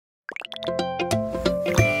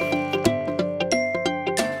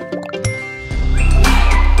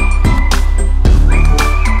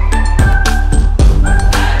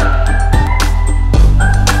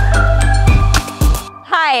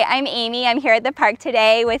Hi, I'm Amy. I'm here at the park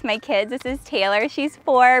today with my kids. This is Taylor. She's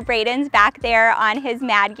 4. Braden's back there on his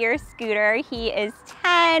Mad Gear scooter. He is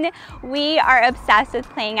 10. We are obsessed with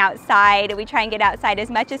playing outside. We try and get outside as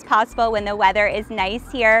much as possible when the weather is nice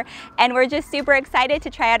here. And we're just super excited to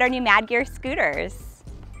try out our new Mad Gear scooters.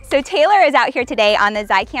 So Taylor is out here today on the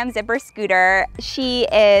Zycom Zipper scooter. She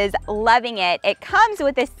is loving it. It comes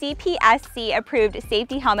with a CPSC approved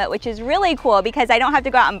safety helmet, which is really cool because I don't have to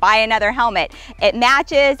go out and buy another helmet. It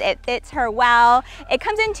matches, it fits her well. It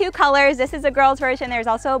comes in 2 colors. This is a girl's version. There's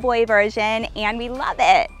also a boy version, and we love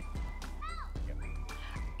it.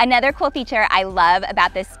 Another cool feature I love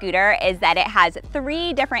about this scooter is that it has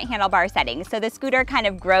 3 different handlebar settings. So the scooter kind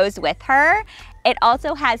of grows with her. It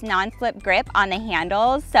also has non-slip grip on the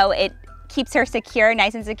handles, so it keeps her secure,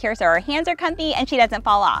 nice and secure, so her hands are comfy and she doesn't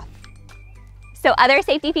fall off. So other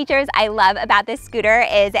safety features I love about this scooter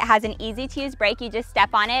is it has an easy to use brake. You just step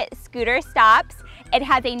on it, scooter stops. It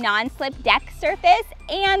has a non-slip deck surface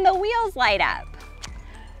and the wheels light up.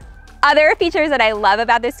 Other features that I love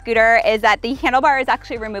about this scooter is that the handlebar is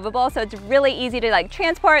actually removable, so it's really easy to like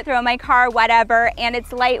transport, throw in my car, whatever, and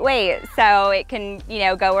it's lightweight, so it can, you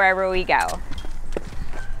know, go wherever we go.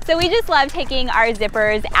 So we just love taking our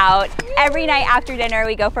zippers out. Every night after dinner,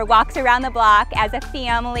 we go for walks around the block as a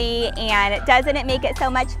family, and doesn't it make it so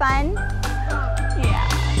much fun? Yeah.